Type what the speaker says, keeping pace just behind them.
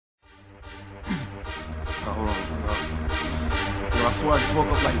swear I just woke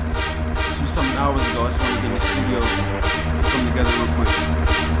up like 2-something hours ago. I just wanted to get in the studio, put something together real quick.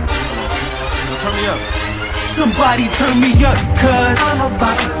 So turn me up. Somebody turn me up, cause I'm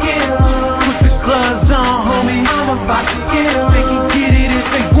about to get up. Put the gloves on, homie, I'm about to get up. They can get it if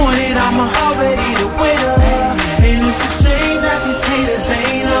they want it, I'm already the winner. And it's a shame that these haters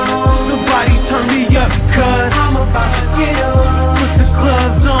ain't on. Somebody turn me up, cause I'm about to get up. Put the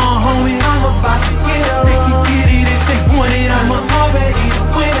gloves on, homie, I'm about to get up. They can get it if they want it, I'm already the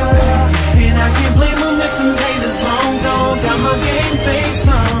winner. And I can't blame them if them haters long gone. Got my game face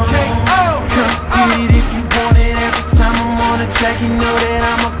on. Come get it if you want it. Every time I'm on a track, you know that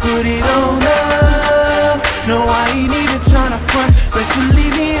I'ma put it on up. No, I ain't even tryna front. Best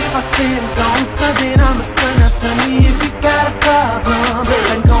believe me if I say I'm gon' stunt, then I'ma stunt. Now tell me if you got a problem.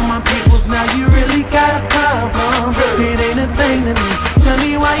 Like all my peoples, now you really got a problem. It ain't a thing to me. Tell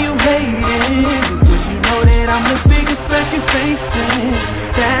me why you hating, because you know that I'm the biggest threat you facing.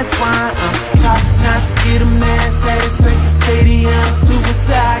 That's why I'm top notch. Get 'em mad status at the stadium.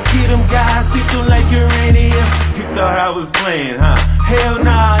 Suicide, get 'em guys lethal like uranium. You thought I was playing, huh? Hell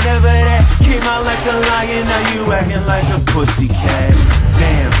nah, never that. Came out like a lion, now you acting like a pussycat.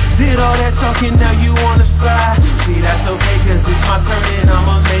 Damn, did all that talking, now you wanna spy. See, that's okay, cause it's my turn and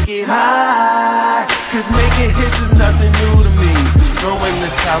I'ma make it high. Cause making hits is nothing new to me. Throwing the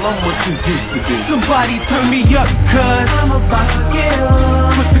towel, I'm what you used to be. Somebody turn me up, cause I'm about to get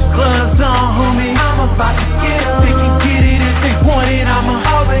up. Put the gloves on, homie, I'm about to get up. They can get it if they want it, I'm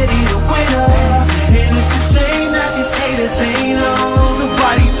already the winner. And it's a shame that these haters ain't on.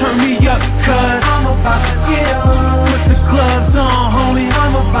 Somebody turn me up, cause I'm about to get up. Put the gloves on, homie,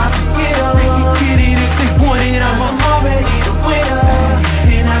 I'm about to get up. They can get it if they want it, I'm already the winner.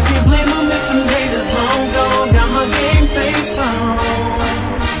 And I can't blame them if them haters long gone. Got my game face on.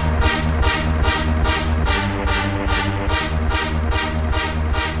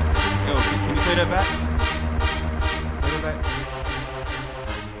 Yo, can you play that back? Play that back.